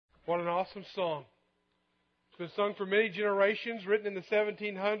What an awesome song. It's been sung for many generations, written in the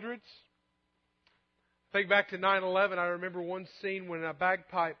 1700s. Think back to 9/11. I remember one scene when a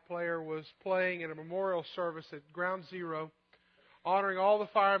bagpipe player was playing in a memorial service at Ground Zero, honoring all the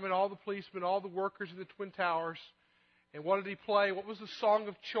firemen, all the policemen, all the workers in the Twin Towers. And what did he play? What was the song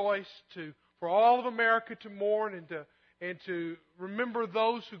of choice for all of America to mourn and to remember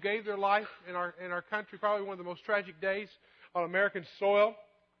those who gave their life in our country? Probably one of the most tragic days on American soil.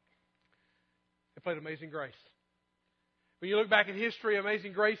 They played Amazing Grace. When you look back at history,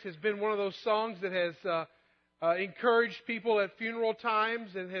 Amazing Grace has been one of those songs that has encouraged people at funeral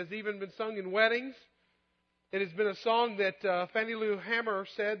times and has even been sung in weddings. It has been a song that Fannie Lou Hamer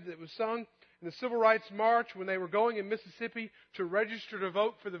said that was sung in the Civil Rights March when they were going in Mississippi to register to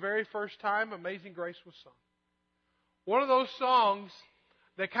vote for the very first time. Amazing Grace was sung. One of those songs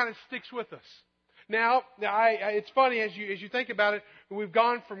that kind of sticks with us. Now, it's funny as you think about it. We've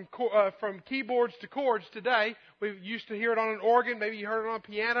gone from keyboards to chords today. We used to hear it on an organ. Maybe you heard it on a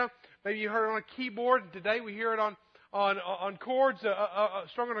piano. Maybe you heard it on a keyboard. And today we hear it on chords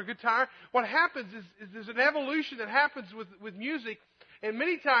strung on a guitar. What happens is there's an evolution that happens with music, and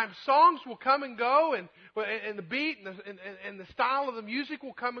many times songs will come and go, and the beat and the style of the music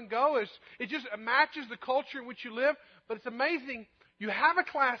will come and go. It just matches the culture in which you live. But it's amazing. You have a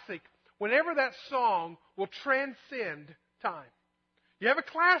classic whenever that song will transcend time. You have a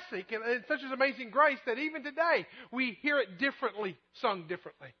classic, and such as Amazing Grace, that even today we hear it differently, sung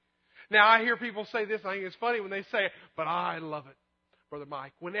differently. Now, I hear people say this, I think it's funny when they say it, but I love it, Brother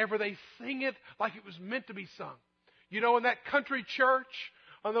Mike, whenever they sing it like it was meant to be sung. You know, in that country church,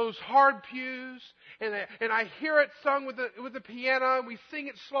 on those hard pews, and I hear it sung with the piano, and we sing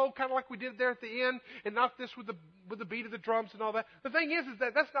it slow, kind of like we did there at the end, and not this with the beat of the drums and all that. The thing is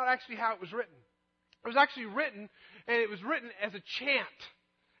that that's not actually how it was written. It was actually written, and it was written as a chant.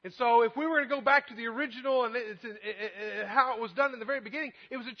 And so if we were to go back to the original and how it was done in the very beginning,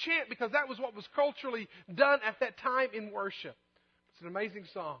 it was a chant because that was what was culturally done at that time in worship. It's an amazing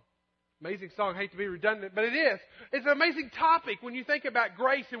song. Amazing song. I hate to be redundant, but it is. It's an amazing topic when you think about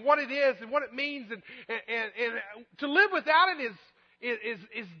grace and what it is and what it means. And to live without it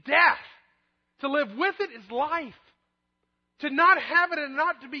is death. To live with it is life. To not have it and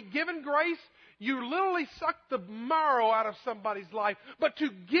not to be given grace, you literally suck the marrow out of somebody's life. But to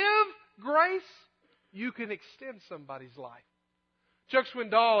give grace, you can extend somebody's life. Chuck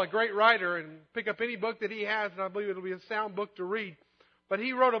Swindoll, a great writer, and pick up any book that he has, and I believe it'll be a sound book to read. But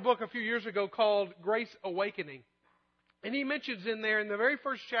he wrote a book a few years ago called Grace Awakening. And he mentions in there, in the very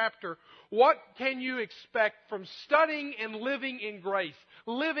first chapter, what can you expect from studying and living in grace?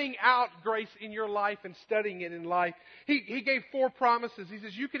 Living out grace in your life and studying it in life. He gave 4 promises. He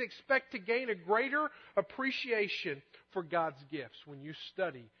says you can expect to gain a greater appreciation for God's gifts when you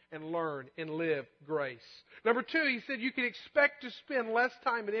study and learn and live grace. Number 2, he said you can expect to spend less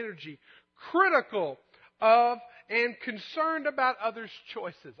time and energy critical of and concerned about others'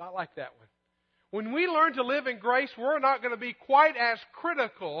 choices. I like that one. When we learn to live in grace, we're not going to be quite as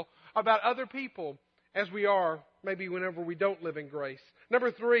critical about other people as we are maybe whenever we don't live in grace.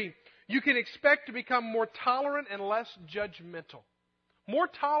 Number 3, you can expect to become more tolerant and less judgmental. More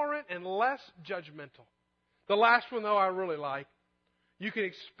tolerant and less judgmental. The last one, though, I really like. You can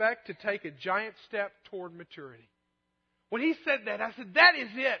expect to take a giant step toward maturity. When he said that, I said, that is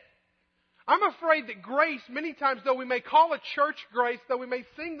it. I'm afraid that grace, many times, though we may call it church grace, though we may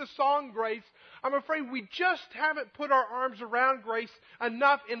sing the song grace, I'm afraid we just haven't put our arms around grace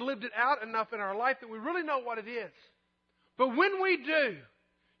enough and lived it out enough in our life that we really know what it is. But when we do,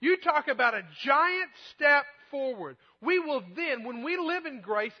 you talk about a giant step forward. We will then, when we live in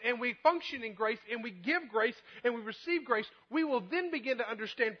grace and we function in grace and we give grace and we receive grace, we will then begin to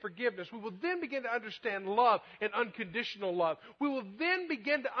understand forgiveness. We will then begin to understand love and unconditional love. We will then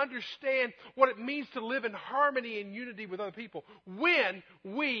begin to understand what it means to live in harmony and unity with other people when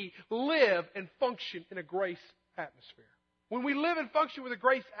we live and function in a grace atmosphere. When we live and function with a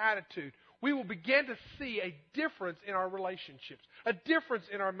grace attitude, we will begin to see a difference in our relationships, a difference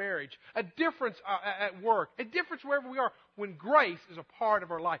in our marriage, a difference at work, a difference wherever we are. When grace is a part of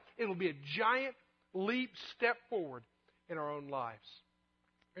our life, it will be a giant leap, step forward in our own lives.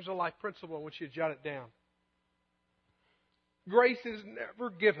 Here's a life principle. I want you to jot it down. Grace is never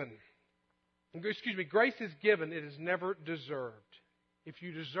given. Grace is given. It is never deserved. If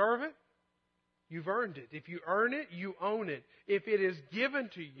you deserve it, you've earned it. If you earn it, you own it. If it is given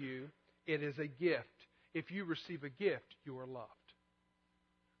to you, it is a gift. If you receive a gift, you are loved.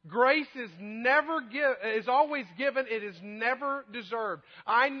 Grace is always given. It is never deserved.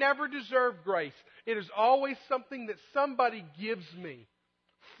 I never deserve grace. It is always something that somebody gives me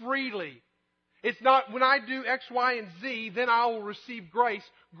freely. It's not when I do X, Y, and Z, then I will receive grace.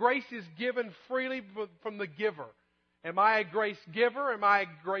 Grace is given freely from the giver. Am I a grace giver? Am I a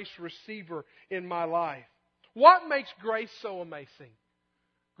grace receiver in my life? What makes grace so amazing?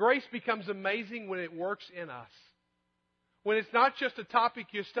 Grace becomes amazing when it works in us. When it's not just a topic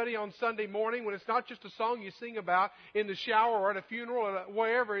you study on Sunday morning, when it's not just a song you sing about in the shower or at a funeral or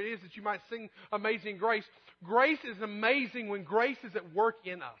wherever it is that you might sing Amazing Grace. Grace is amazing when grace is at work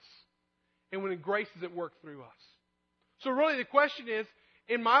in us and when grace is at work through us. So really the question is,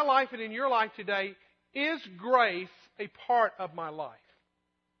 in my life and in your life today, is grace a part of my life?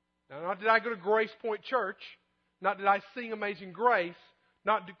 Now, not did I go to Grace Point Church, not did I sing Amazing Grace,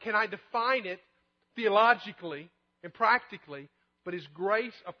 not can I define it theologically and practically, but is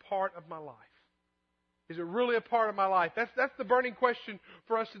grace a part of my life? Is it really a part of my life? That's the burning question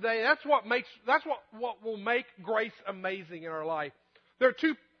for us today. That's what will make grace amazing in our life. There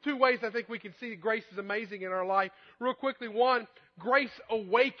are two ways I think we can see grace is amazing in our life. Real quickly, one, grace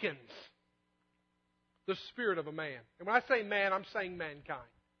awakens the spirit of a man. And when I say man, I'm saying mankind.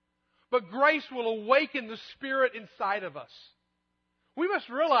 But grace will awaken the spirit inside of us. We must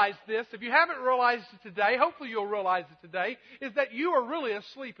realize this. If you haven't realized it today, hopefully you'll realize it today, is that you are really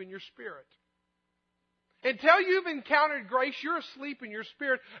asleep in your spirit. Until you've encountered grace, you're asleep in your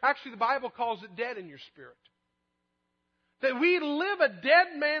spirit. Actually, the Bible calls it dead in your spirit. That we live a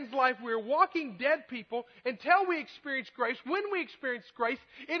dead man's life. We're walking dead people until we experience grace. When we experience grace,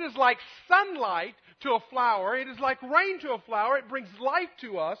 it is like sunlight to a flower. It is like rain to a flower. It brings life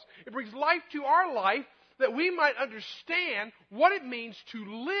to us. It brings life to our life, that we might understand what it means to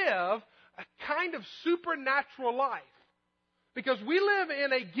live a kind of supernatural life. Because we live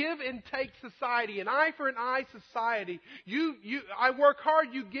in a give and take society, an eye for an eye society. I work hard,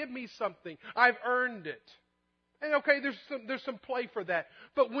 you give me something. I've earned it. And okay, there's some play for that.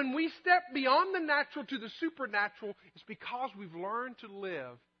 But when we step beyond the natural to the supernatural, it's because we've learned to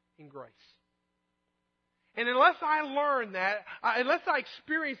live in grace. And unless I learn that, unless I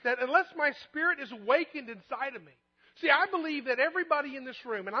experience that, unless my spirit is awakened inside of me. See, I believe that everybody in this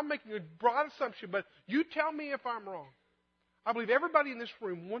room, and I'm making a broad assumption, but you tell me if I'm wrong. I believe everybody in this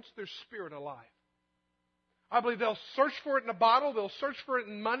room wants their spirit alive. I believe they'll search for it in a bottle. They'll search for it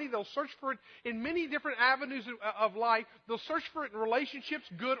in money. They'll search for it in many different avenues of life. They'll search for it in relationships,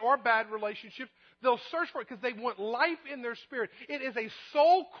 good or bad relationships. They'll search for it because they want life in their spirit. It is a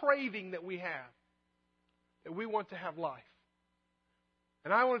soul craving that we have, that we want to have life.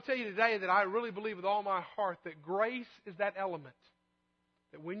 And I want to tell you today that I really believe with all my heart that grace is that element,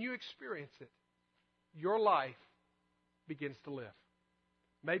 that when you experience it, your life begins to live.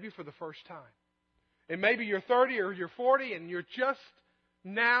 Maybe for the first time. And maybe you're 30 or you're 40 and you're just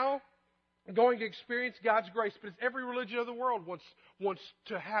now going to experience God's grace. But every religion of the world wants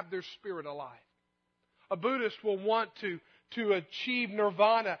to have their spirit alive. A Buddhist will want to achieve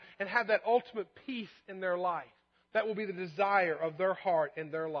nirvana and have that ultimate peace in their life. That will be the desire of their heart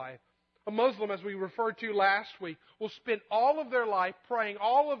and their life. A Muslim, as we referred to last week, will spend all of their life praying,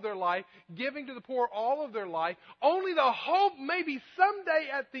 all of their life, giving to the poor all of their life, only to hope maybe someday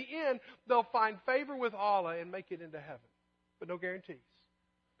at the end they'll find favor with Allah and make it into heaven. But no guarantees.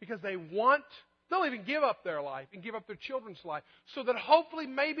 Because they'll even give up their life and give up their children's life so that hopefully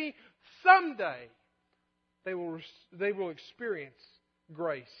maybe someday they will experience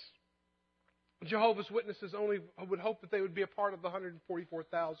grace. Jehovah's Witnesses only would hope that they would be a part of the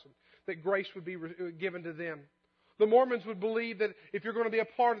 144,000, that grace would be given to them. The Mormons would believe that if you're going to be a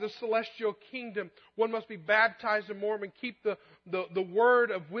part of the celestial kingdom, one must be baptized a Mormon, keep the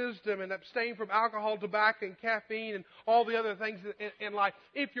word of wisdom, and abstain from alcohol, tobacco, and caffeine, and all the other things in life,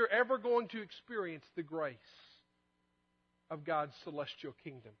 if you're ever going to experience the grace of God's celestial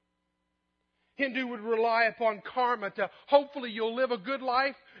kingdom. Hindu would rely upon karma to hopefully you'll live a good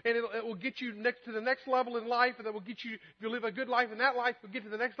life and it will get you to the next level in life, and that will get you, if you live a good life in that life, will get to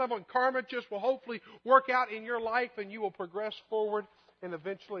the next level, and karma just will hopefully work out in your life and you will progress forward and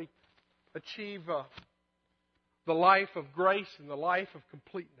eventually achieve the life of grace and the life of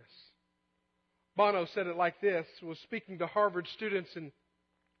completeness. Bono said it like this, was speaking to Harvard students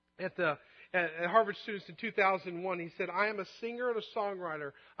at Harvard students in 2001. He said, I am a singer and a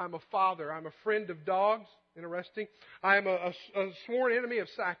songwriter. I'm a father. I'm a friend of dogs. Interesting. I am a sworn enemy of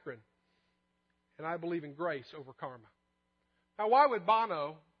saccharin. And I believe in grace over karma. Now, why would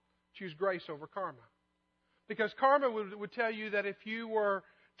Bono choose grace over karma? Because karma would tell you that if you were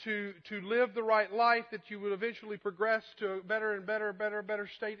to live the right life, that you would eventually progress to a better and better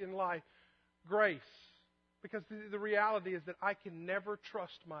state in life. Grace. Because the reality is that I can never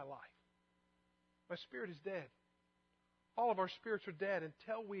trust my life. My spirit is dead. All of our spirits are dead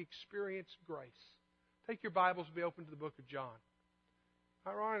until we experience grace. Take your Bibles and be open to the book of John.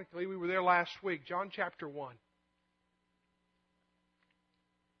 Ironically, we were there last week, John chapter 1.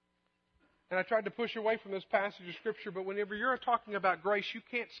 And I tried to push away from this passage of Scripture, but whenever you're talking about grace, you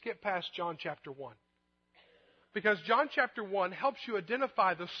can't skip past John chapter 1. Because John chapter 1 helps you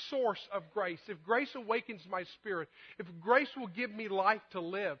identify the source of grace. If grace awakens my spirit, if grace will give me life to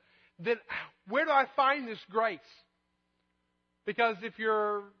live, then where do I find this grace? Because if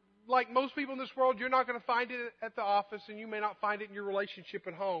you're like most people in this world, you're not going to find it at the office, and you may not find it in your relationship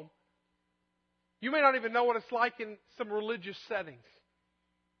at home. You may not even know what it's like in some religious settings.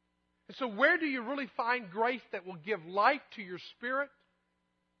 And so where do you really find grace that will give life to your spirit,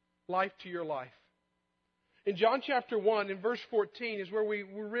 life to your life? In John chapter 1, in verse 14, is where we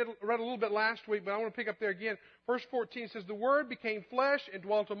read a little bit last week, but I want to pick up there again. Verse 14 says, "The Word became flesh and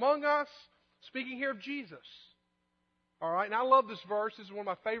dwelt among us," speaking here of Jesus. All right, and I love this verse. This is one of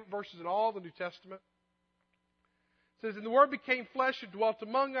my favorite verses in all the New Testament. It says, "And the Word became flesh and dwelt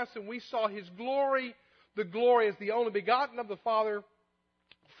among us, and we saw His glory, the glory as the only begotten of the Father,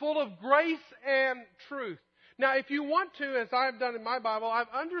 full of grace and truth." Now, if you want to, as I've done in my Bible, I've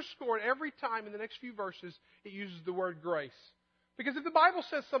underscored every time in the next few verses it uses the word grace. Because if the Bible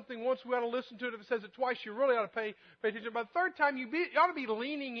says something once, we ought to listen to it. If it says it twice, you really ought to pay attention. By the third time, you ought to be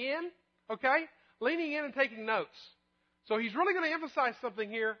leaning in, okay? Leaning in and taking notes. So he's really going to emphasize something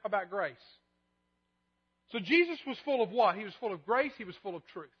here about grace. So Jesus was full of what? He was full of grace. He was full of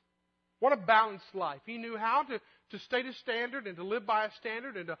truth. What a balanced life. He knew how to state a standard and to live by a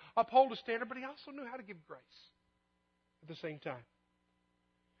standard and to uphold a standard, but he also knew how to give grace at the same time.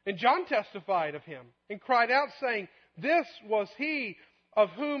 And John testified of him and cried out, saying, "This was he of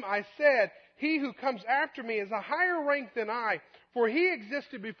whom I said, he who comes after me is a higher rank than I, for he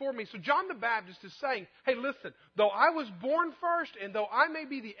existed before me." So John the Baptist is saying, hey, listen, though I was born first and though I may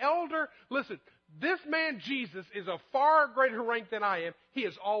be the elder, listen, this man Jesus is a far greater rank than I am. He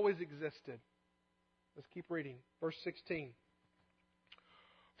has always existed. Let's keep reading. Verse 16.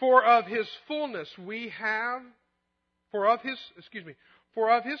 For of his fullness we have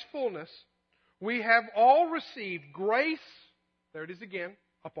all received grace, there it is again,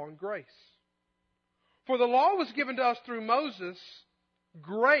 upon grace. For the law was given to us through Moses,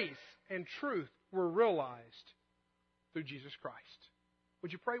 grace and truth were realized through Jesus Christ.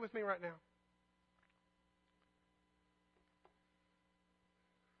 Would you pray with me right now?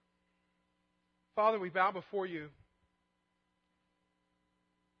 Father, we bow before you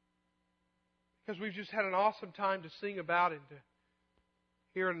because we've just had an awesome time to sing about and to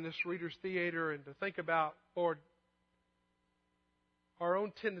hear in this Reader's Theater and to think about, Lord, our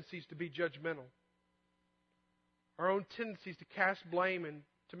own tendencies to be judgmental, our own tendencies to cast blame and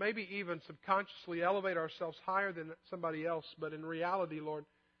to maybe even subconsciously elevate ourselves higher than somebody else, but in reality, Lord,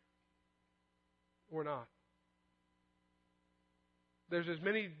 we're not. There's as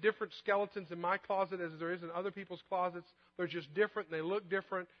many different skeletons in my closet as there is in other people's closets. They're just different and they look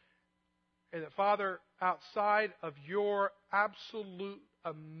different. And that, Father, outside of your absolute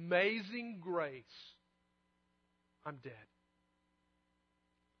amazing grace, I'm dead.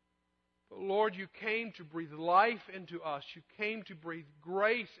 But Lord, you came to breathe life into us. You came to breathe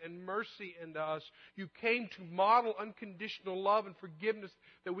grace and mercy into us. You came to model unconditional love and forgiveness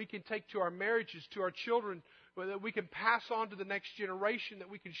that we can take to our marriages, to our children, that we can pass on to the next generation, that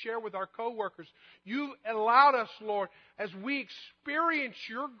we can share with our coworkers. You allowed us, Lord, as we experience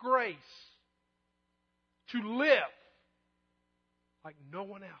your grace, to live like no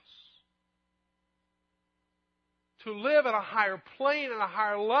one else. To live at a higher plane and a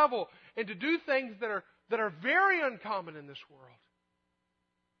higher level, and to do things that are very uncommon in this world.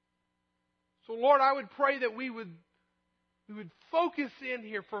 So, Lord, I would pray that we would focus in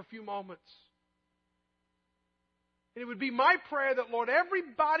here for a few moments. And it would be my prayer that, Lord,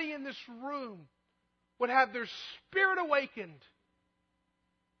 everybody in this room would have their spirit awakened,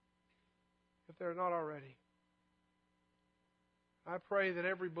 if they're not already. I pray that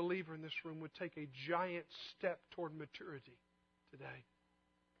every believer in this room would take a giant step toward maturity today,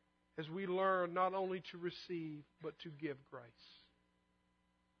 as we learn not only to receive, but to give grace,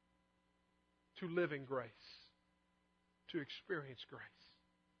 to live in grace, to experience grace.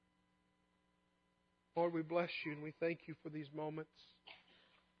 Lord, we bless you and we thank you for these moments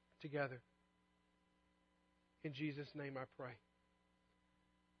together. In Jesus' name I pray.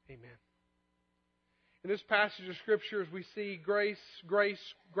 Amen. In this passage of Scripture, as we see grace, grace,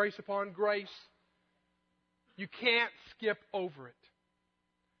 grace upon grace, you can't skip over it.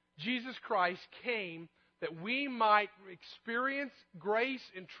 Jesus Christ came that we might experience grace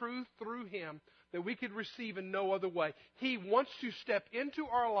and truth through Him, that we could receive in no other way. He wants to step into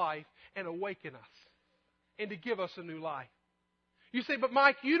our life and awaken us and to give us a new life. You say, but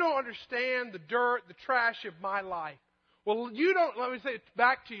Mike, you don't understand the dirt, the trash of my life. Well, let me say it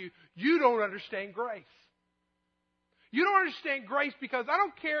back to you, you don't understand grace. You don't understand grace because I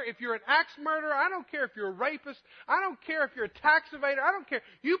don't care if you're an axe murderer, I don't care if you're a rapist, I don't care if you're a tax evader, I don't care.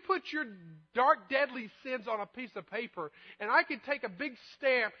 You put your dark, deadly sins on a piece of paper, and I can take a big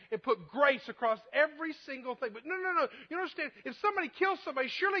stamp and put grace across every single thing. But no. You understand, if somebody kills somebody,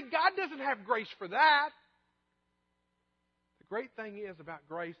 surely God doesn't have grace for that. The great thing is about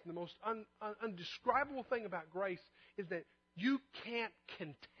grace, and the most undescribable thing about grace, is that you can't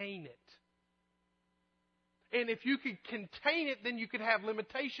contain it. And if you could contain it, then you could have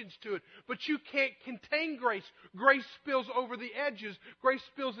limitations to it. But you can't contain grace. Grace spills over the edges. Grace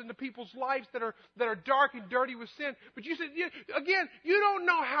spills into people's lives that are dark and dirty with sin. But you said, again, you don't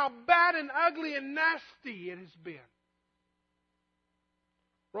know how bad and ugly and nasty it has been.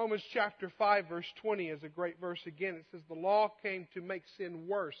 Romans chapter 5, verse 20 is a great verse again. It says, the law came to make sin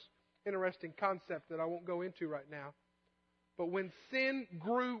worse. Interesting concept that I won't go into right now. But when sin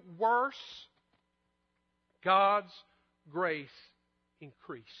grew worse, God's grace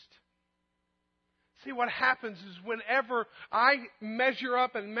increased. See, what happens is whenever I measure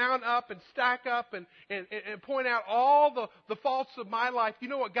up and mount up and stack up and point out all the faults of my life, you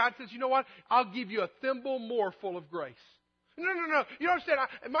know what God says? You know what? I'll give you a thimble more full of grace. No. You don't understand.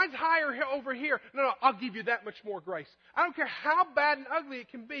 Mine's higher over here. No, I'll give you that much more grace. I don't care how bad and ugly it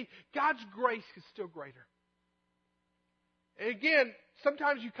can be. God's grace is still greater. And again,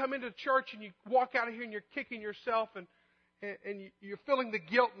 sometimes you come into church and you walk out of here and you're kicking yourself and you're feeling the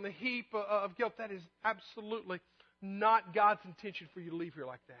guilt and the heap of guilt. That is absolutely not God's intention for you to leave here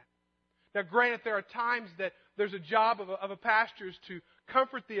like that. Now, granted, there are times that there's a job of a pastor is to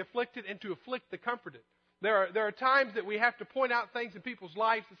comfort the afflicted and to afflict the comforted. There are times that we have to point out things in people's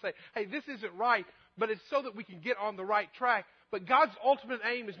lives and say, hey, this isn't right, but it's so that we can get on the right track. But God's ultimate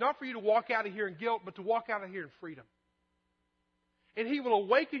aim is not for you to walk out of here in guilt, but to walk out of here in freedom. And He will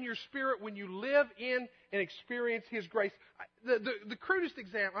awaken your spirit when you live in and experience His grace. The crudest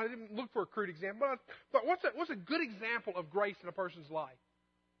example, I didn't look for a crude example, but what's a good example of grace in a person's life?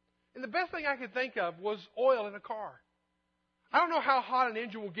 And the best thing I could think of was oil in a car. I don't know how hot an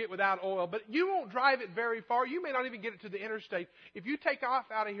engine will get without oil, but you won't drive it very far. You may not even get it to the interstate. If you take off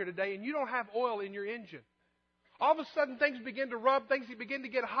out of here today and you don't have oil in your engine, all of a sudden things begin to rub, things begin to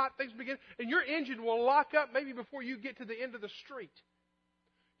get hot, and your engine will lock up maybe before you get to the end of the street.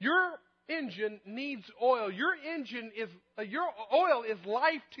 Your engine needs oil. Your oil is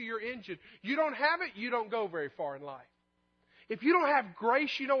life to your engine. You don't have it, you don't go very far in life. If you don't have grace,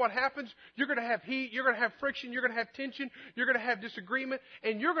 you know what happens? You're going to have heat, you're going to have friction, you're going to have tension, you're going to have disagreement,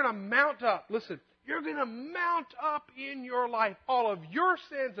 and you're going to mount up. Listen, you're going to mount up in your life all of your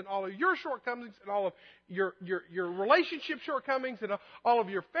sins and all of your shortcomings and all of your relationship shortcomings and all of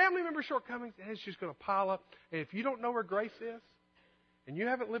your family member shortcomings, and it's just going to pile up. And if you don't know where grace is, and you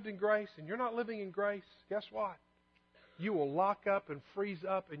haven't lived in grace, and you're not living in grace, guess what? You will lock up and freeze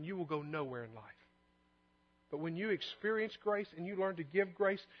up, and you will go nowhere in life. But when you experience grace and you learn to give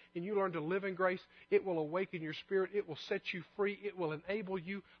grace and you learn to live in grace, it will awaken your spirit. It will set you free. It will enable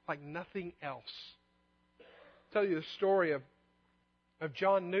you like nothing else. I'll tell you the story of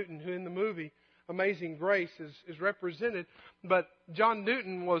John Newton, who in the movie Amazing Grace is represented. But John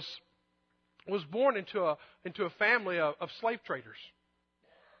Newton was born into a family of slave traders.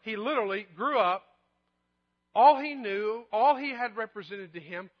 He literally grew up. All he knew, all he had represented to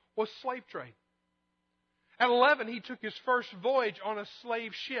him was slave trade. At 11, he took his first voyage on a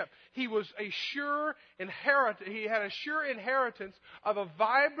slave ship. He was a sure inheritance. He had a sure inheritance of a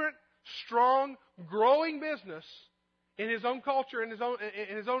vibrant, strong, growing business in his own culture, in his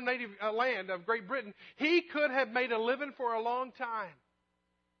own native land of Great Britain. He could have made a living for a long time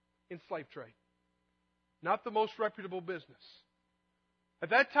in slave trade. Not the most reputable business. At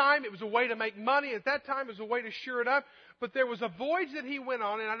that time, it was a way to make money. At that time, it was a way to sure it up. But there was a voyage that he went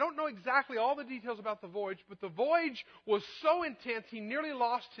on, and I don't know exactly all the details about the voyage, but the voyage was so intense, he nearly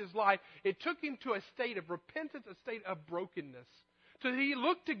lost his life. It took him to a state of repentance, a state of brokenness. So he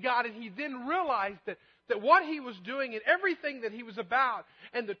looked to God, and he then realized that what he was doing and everything that he was about,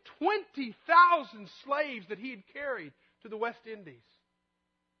 and the 20,000 slaves that he had carried to the West Indies,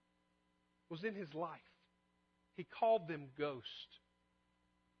 was in his life. He called them ghosts.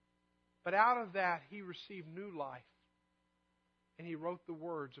 But out of that, he received new life. And he wrote the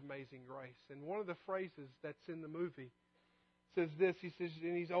words, Amazing Grace. And one of the phrases that's in the movie says this. He says,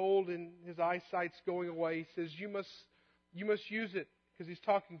 and he's old and his eyesight's going away. He says, you must use it because he's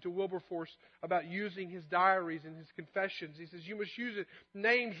talking to Wilberforce about using his diaries and his confessions. He says, you must use it.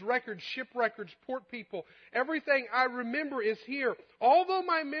 Names, records, ship records, port people. Everything I remember is here. Although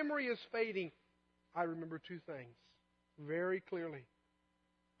my memory is fading, I remember two things very clearly.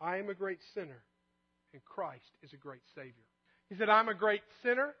 I am a great sinner, and Christ is a great Savior. He said, I'm a great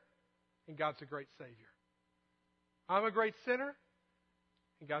sinner, and God's a great Savior. I'm a great sinner,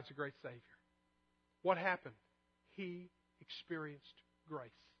 and God's a great Savior. What happened? He experienced grace.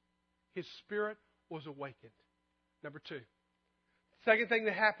 His spirit was awakened. Number two. Second thing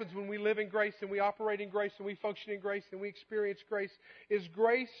that happens when we live in grace and we operate in grace and we function in grace and we experience grace is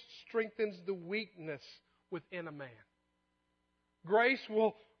grace strengthens the weakness within a man. Grace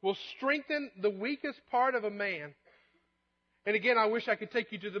will strengthen the weakest part of a man. And again, I wish I could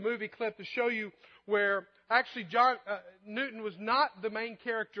take you to the movie clip to show you where actually John Newton was not the main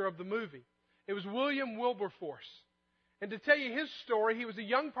character of the movie. It was William Wilberforce. And to tell you his story, he was a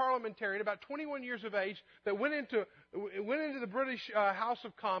young parliamentarian, about 21 years of age, that went into the British House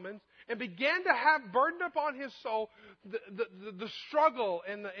of Commons and began to have burdened upon his soul the struggle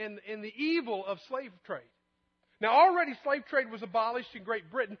and the evil of slave trade. Now, already slave trade was abolished in Great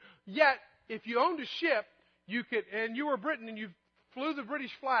Britain, yet if you owned a ship, you could, and you were Britain and you flew the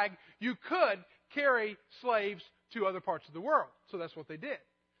British flag, you could carry slaves to other parts of the world. So that's what they did.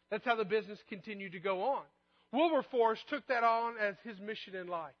 That's how the business continued to go on. Wilberforce took that on as his mission in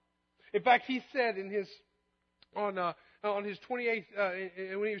life. In fact, he said on his 28th,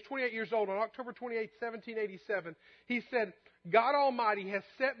 when he was 28 years old, on October 28, 1787, he said, God Almighty has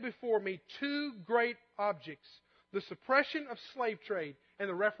set before me two great objects, the suppression of slave trade and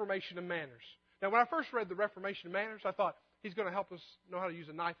the reformation of manners. Now, when I first read the reformation of manners, I thought he's going to help us know how to use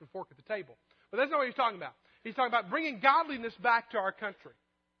a knife and fork at the table. But that's not what he's talking about. He's talking about bringing godliness back to our country.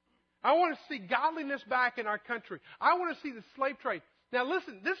 I want to see godliness back in our country. I want to see the slave trade. Now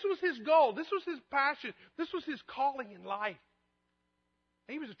listen, this was his goal. This was his passion. This was his calling in life.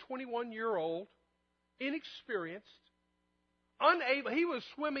 He was a 21-year-old, inexperienced, unable. He was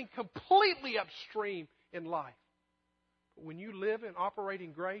swimming completely upstream in life. But when you live and operate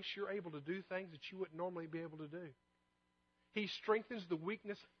in grace, you're able to do things that you wouldn't normally be able to do. He strengthens the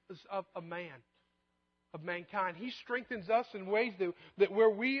weaknesses of a man, of mankind. He strengthens us in ways that where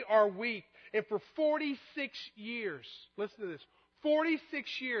we are weak. And for 46 years, listen to this, 46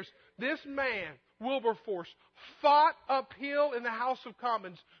 years, this man, Wilberforce, fought uphill in the House of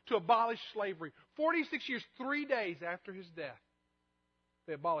Commons to abolish slavery. 46 years, 3 days after his death,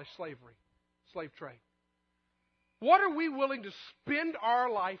 they abolished slavery, slave trade. What are we willing to spend our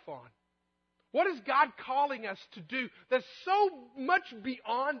life on? What is God calling us to do that's so much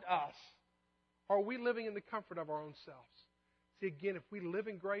beyond us? Or are we living in the comfort of our own selves? See, again, if we live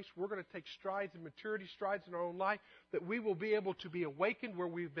in grace, we're going to take strides in maturity, strides in our own life, that we will be able to be awakened where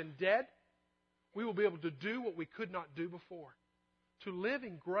we've been dead. We will be able to do what we could not do before. To live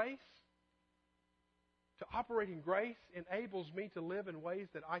in grace, to operate in grace, enables me to live in ways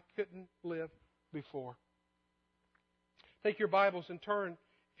that I couldn't live before. Take your Bibles and turn,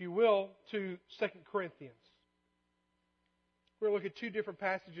 if you will, to 2 Corinthians. We're going to look at two different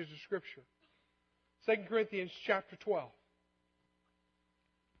passages of Scripture. 2 Corinthians chapter 12.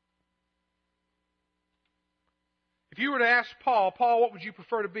 If you were to ask Paul, what would you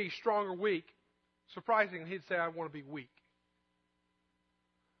prefer to be, strong or weak? Surprisingly, he'd say, I want to be weak.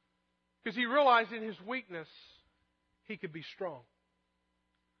 Because he realized in his weakness, he could be strong.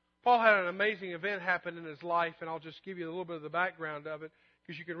 Paul had an amazing event happen in his life, and I'll just give you a little bit of the background of it,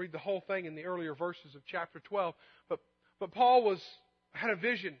 because you can read the whole thing in the earlier verses of chapter 12. But Paul had a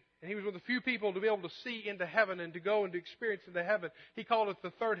vision, and he was one of the few people to be able to see into heaven and to go and to experience into heaven. He called it the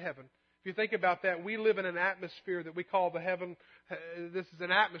third heaven. If you think about that, we live in an atmosphere that we call the heaven. This is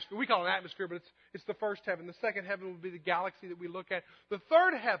an atmosphere. We call it an atmosphere, but it's the first heaven. The second heaven would be the galaxy that we look at. The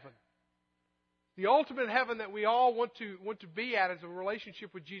third heaven, the ultimate heaven that we all want to be at, is a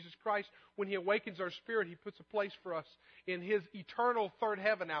relationship with Jesus Christ. When He awakens our spirit, He puts a place for us in His eternal third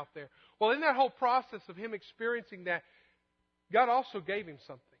heaven out there. Well, in that whole process of him experiencing that, God also gave him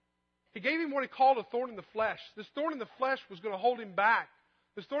something. He gave him what He called a thorn in the flesh. This thorn in the flesh was going to hold him back.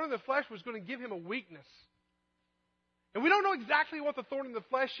 This thorn in the flesh was going to give him a weakness. And we don't know exactly what the thorn in the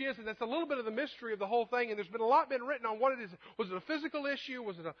flesh is, and that's a little bit of the mystery of the whole thing. And there's been a lot been written on what it is. Was it a physical issue?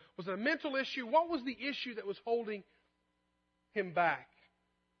 Was it a mental issue? What was the issue that was holding him back?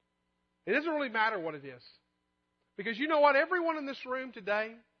 It doesn't really matter what it is. Because you know what? Everyone in this room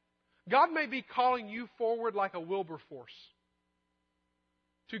today, God may be calling you forward like a Wilberforce.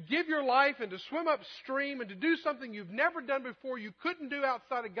 To give your life and to swim upstream and to do something you've never done before, you couldn't do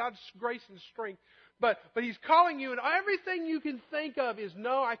outside of God's grace and strength. But He's calling you, and everything you can think of is,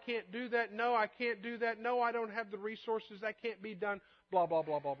 no, I can't do that. No, I can't do that. No, I don't have the resources. That can't be done. Blah, blah,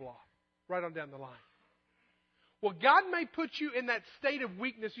 blah, blah, blah. Right on down the line. Well, God may put you in that state of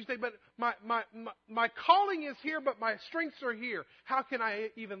weakness. You say, but my calling is here, but my strengths are here. How can I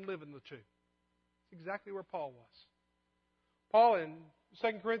even live in the two? That's exactly where Paul was. Paul in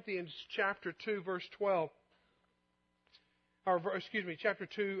 2 Corinthians chapter 2, verse 12, chapter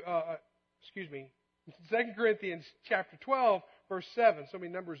 2, 2 Corinthians chapter 12, verse 7. So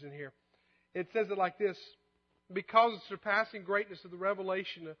many numbers in here. It says it like this: because of the surpassing greatness of the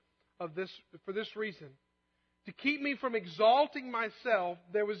revelation of this, for this reason, to keep me from exalting myself,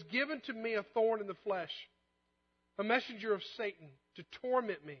 there was given to me a thorn in the flesh, a messenger of Satan, to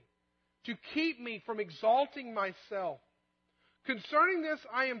torment me, to keep me from exalting myself. Concerning this,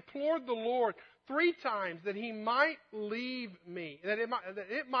 I implored the Lord 3 times that He might leave me, that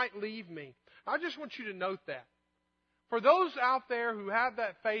it might leave me. I just want you to note that. For those out there who have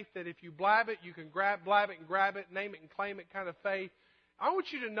that faith that if you blab it, you can blab it and grab it, name it and claim it kind of faith, I want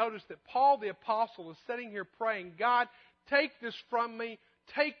you to notice that Paul the Apostle is sitting here praying, God, take this from me,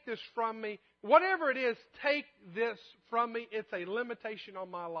 take this from me. Whatever it is, take this from me. It's a limitation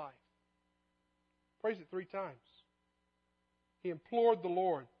on my life. Prays it 3 times. He implored the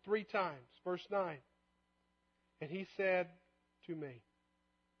Lord 3 times. Verse 9. And He said to me,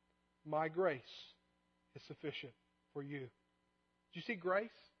 my grace is sufficient for you. Did you see grace?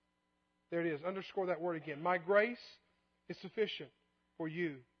 There it is. Underscore that word again. My grace is sufficient for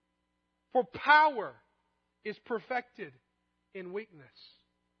you. For power is perfected in weakness.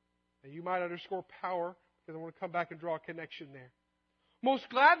 Now you might underscore power because I want to come back and draw a connection there. Most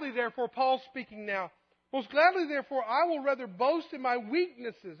gladly, therefore, Paul's speaking now. Most gladly, therefore, I will rather boast in my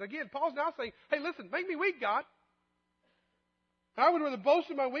weaknesses. Again, Paul's now saying, hey, listen, make me weak, God. I would rather boast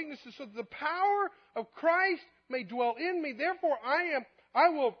in my weaknesses so that the power of Christ may dwell in me. Therefore, I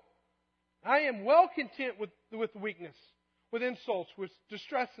am well content with weakness, with insults, with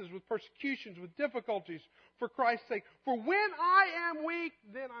distresses, with persecutions, with difficulties, for Christ's sake. For when I am weak,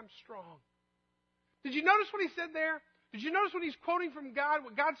 then I'm strong. Did you notice what he said there? Did you notice when he's quoting from God,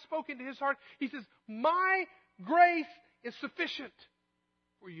 what God spoke into his heart? He says, my grace is sufficient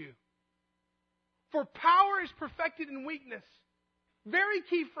for you. For power is perfected in weakness. Very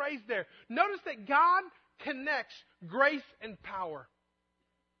key phrase there. Notice that God connects grace and power.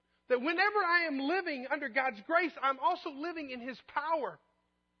 That whenever I am living under God's grace, I'm also living in His power.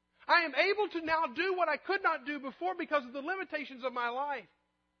 I am able to now do what I could not do before because of the limitations of my life.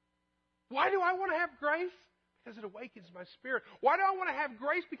 Why do I want to have grace? Because it awakens my spirit. Why do I want to have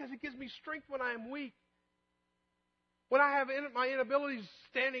grace? Because it gives me strength when I am weak. When I have my inabilities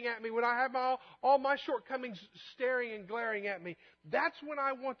standing at me, when I have all my shortcomings staring and glaring at me, that's when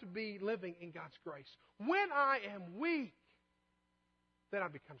I want to be living in God's grace. When I am weak, then I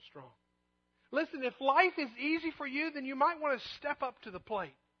become strong. Listen, if life is easy for you, then you might want to step up to the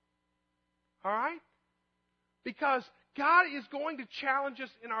plate. All right? Because God is going to challenge us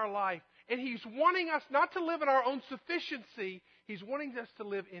in our life. And He's wanting us not to live in our own sufficiency. He's wanting us to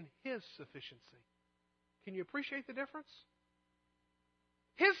live in His sufficiency. Can you appreciate the difference?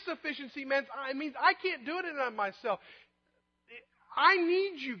 His sufficiency means I can't do it in and of myself. I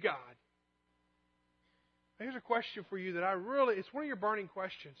need you, God. Here's a question for you that it's one of your burning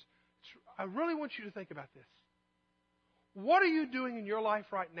questions. I really want you to think about this. What are you doing in your life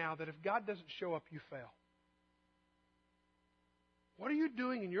right now that if God doesn't show up, you fail? What are you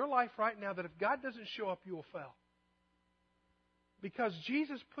doing in your life right now that if God doesn't show up, you will fail? Because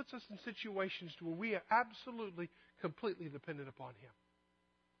Jesus puts us in situations where we are absolutely, completely dependent upon Him.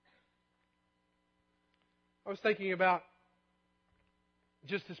 I was thinking about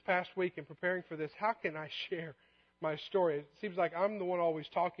just this past week in preparing for this, how can I share my story? It seems like I'm the one always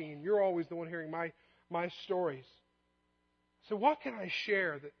talking and you're always the one hearing my stories. So what can I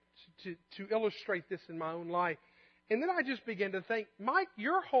share to illustrate this in my own life? And then I just began to think, Mike,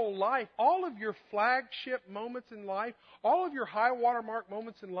 your whole life, all of your flagship moments in life, all of your high watermark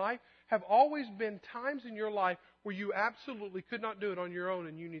moments in life have always been times in your life where you absolutely could not do it on your own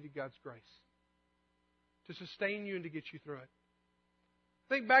and you needed God's grace to sustain you and to get you through it.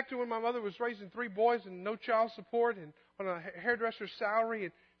 Think back to when my mother was raising 3 boys and no child support and on a hairdresser's salary,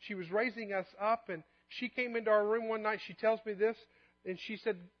 and she was raising us up, and she came into our room one night, she tells me this, and she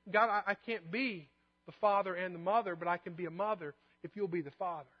said, God, I can't be the father and the mother, but I can be a mother if you'll be the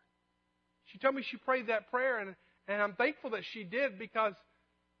father. She told me she prayed that prayer, and I'm thankful that she did because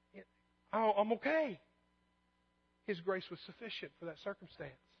I'm okay. His grace was sufficient for that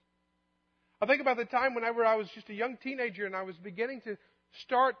circumstance. I think about the time whenever I was just a young teenager and I was beginning to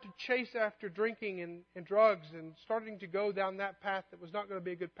start to chase after drinking and drugs and starting to go down that path that was not going to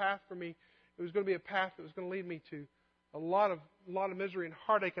be a good path for me. It was going to be a path that was going to lead me to a lot of misery and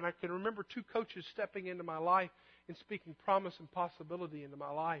heartache. And I can remember two coaches stepping into my life and speaking promise and possibility into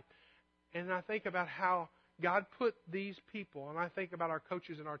my life. And I think about how God put these people, and I think about our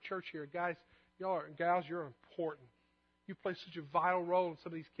coaches in our church here. Guys, y'all are, gals, you're important. You play such a vital role in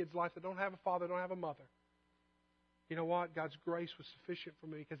some of these kids' lives that don't have a father, don't have a mother. You know what? God's grace was sufficient for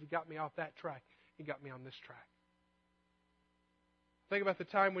me because He got me off that track. He got me on this track. Think about the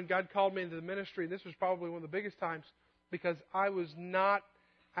time when God called me into the ministry, and this was probably one of the biggest times because I was not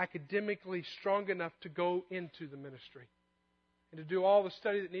academically strong enough to go into the ministry and to do all the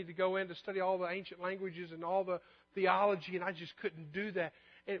study that needed to go in, to study all the ancient languages and all the theology, and I just couldn't do that.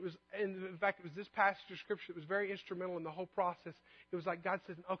 And in fact, it was this passage of Scripture that was very instrumental in the whole process. It was like God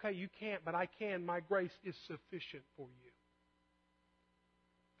said, okay, you can't, but I can. My grace is sufficient for you.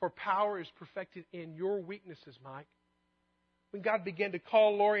 For power is perfected in your weaknesses, Mike. When God began to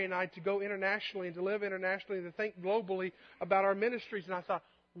call Lori and I to go internationally and to live internationally and to think globally about our ministries, and I thought,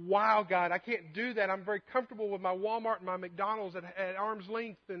 wow, God, I can't do that. I'm very comfortable with my Walmart and my McDonald's at arm's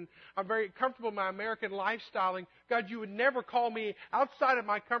length, and I'm very comfortable with my American lifestyling. God, you would never call me outside of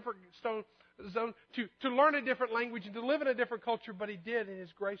my comfort zone to learn a different language and to live in a different culture, but He did, and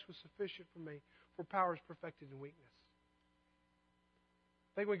His grace was sufficient for me, for power is perfected in weakness.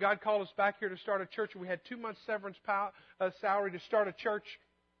 I think when God called us back here to start a church, we had 2 months severance salary to start a church.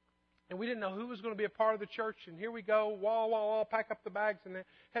 And we didn't know who was going to be a part of the church. And here we go, wall, pack up the bags and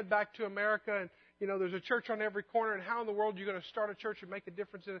head back to America. And, you know, there's a church on every corner. And how in the world are you going to start a church and make a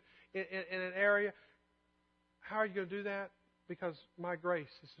difference in an area? How are you going to do that? Because my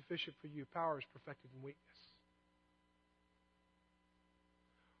grace is sufficient for you. Power is perfected in weakness.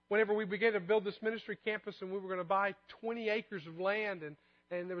 Whenever we began to build this ministry campus and we were going to buy 20 acres of land and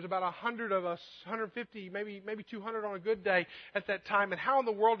there was about 100 of us, 150, maybe 200 on a good day at that time. And how in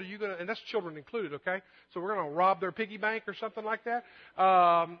the world are you going to, and that's children included, okay? So we're going to rob their piggy bank or something like that.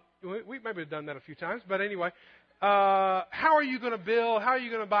 We maybe have done that a few times, but anyway. How are you going to build? How are you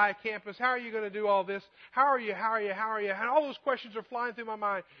going to buy a campus? How are you going to do all this? How are you? And all those questions are flying through my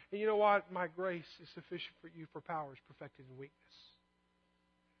mind. And you know what? My grace is sufficient for you, for power is perfected in weakness.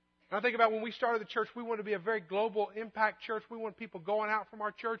 And I think about when we started the church, we wanted to be a very global impact church. We want people going out from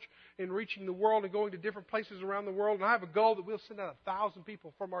our church and reaching the world and going to different places around the world. And I have a goal that we'll send out 1,000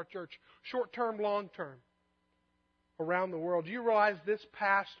 people from our church, short-term, long-term, around the world. Do you realize this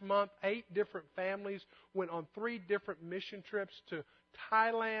past month, 8 different families went on 3 different mission trips to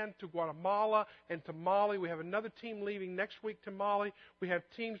Thailand, to Guatemala, and to Mali. We have another team leaving next week to Mali. We have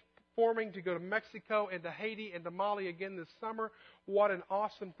teams forming to go to Mexico and to Haiti and to Mali again this summer. What an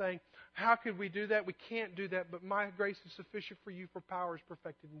awesome thing. How could we do that? We can't do that, but my grace is sufficient for you, for power is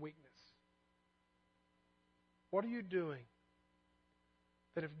perfected in weakness. What are you doing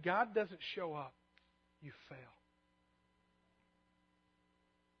that if God doesn't show up, you fail?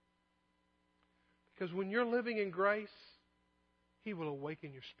 Because when you're living in grace, He will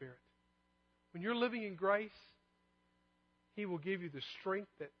awaken your spirit. When you're living in grace, He will give you the strength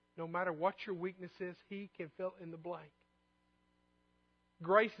that no matter what your weakness is, He can fill in the blank.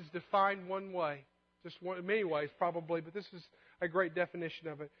 Grace is defined one way, many ways probably, but this is a great definition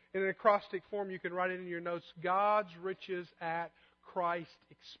of it. In an acrostic form, you can write it in your notes: God's riches at Christ's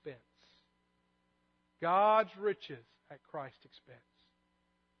expense. God's riches at Christ's expense.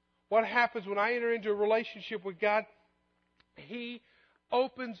 What happens when I enter into a relationship with God? He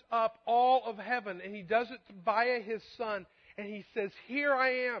opens up all of heaven, and He does it via His Son. And He says, here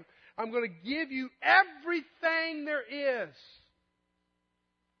I am. I'm going to give you everything there is.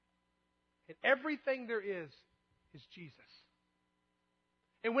 And everything there is Jesus.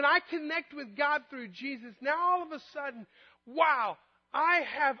 And when I connect with God through Jesus, now all of a sudden, wow, I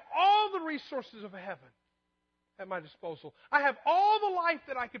have all the resources of heaven at my disposal. I have all the life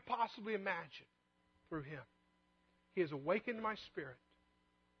that I could possibly imagine through Him. He has awakened my spirit.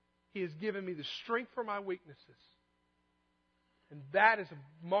 He has given me the strength for my weaknesses. And that is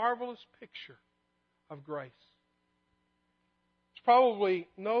a marvelous picture of grace. There's probably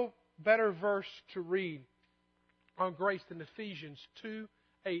no better verse to read on grace than Ephesians 2,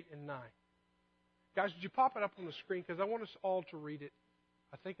 8, and 9. Guys, would you pop it up on the screen? Because I want us all to read it.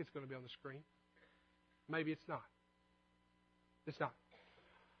 I think it's going to be on the screen. Maybe it's not. It's not.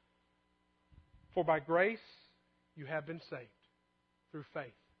 For by grace you have been saved through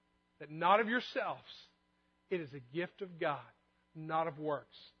faith, that not of yourselves, it is a gift of God, not of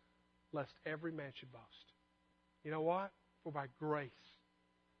works, lest every man should boast. You know what? For by grace.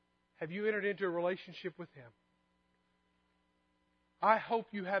 Have you entered into a relationship with Him? I hope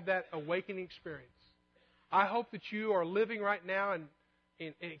you have that awakening experience. I hope that you are living right now and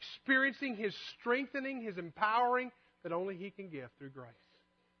experiencing His strengthening, His empowering that only He can give through grace.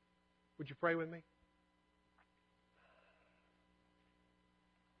 Would you pray with me?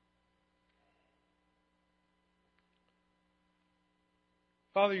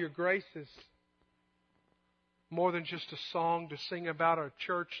 Father, your grace is more than just a song to sing about, a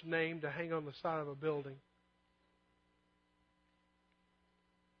church name to hang on the side of a building.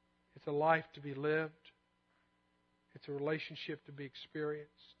 It's a life to be lived. It's a relationship to be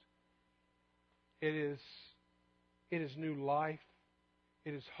experienced. It is new life.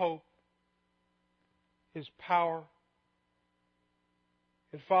 It is hope. It is power.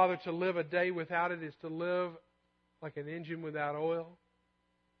 And Father, to live a day without it is to live like an engine without oil,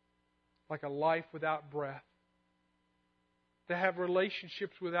 like a life without breath. To have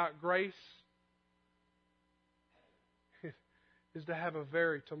relationships without grace is to have a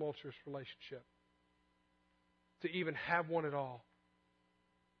very tumultuous relationship. To even have one at all.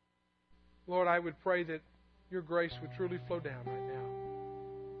 Lord, I would pray that your grace would truly flow down right now.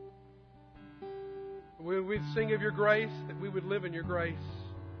 We would sing of your grace, that we would live in your grace,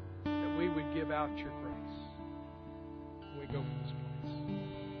 that we would give out your grace when we go from this place.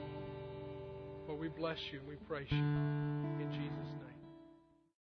 Lord, we bless you and we praise you in Jesus' name.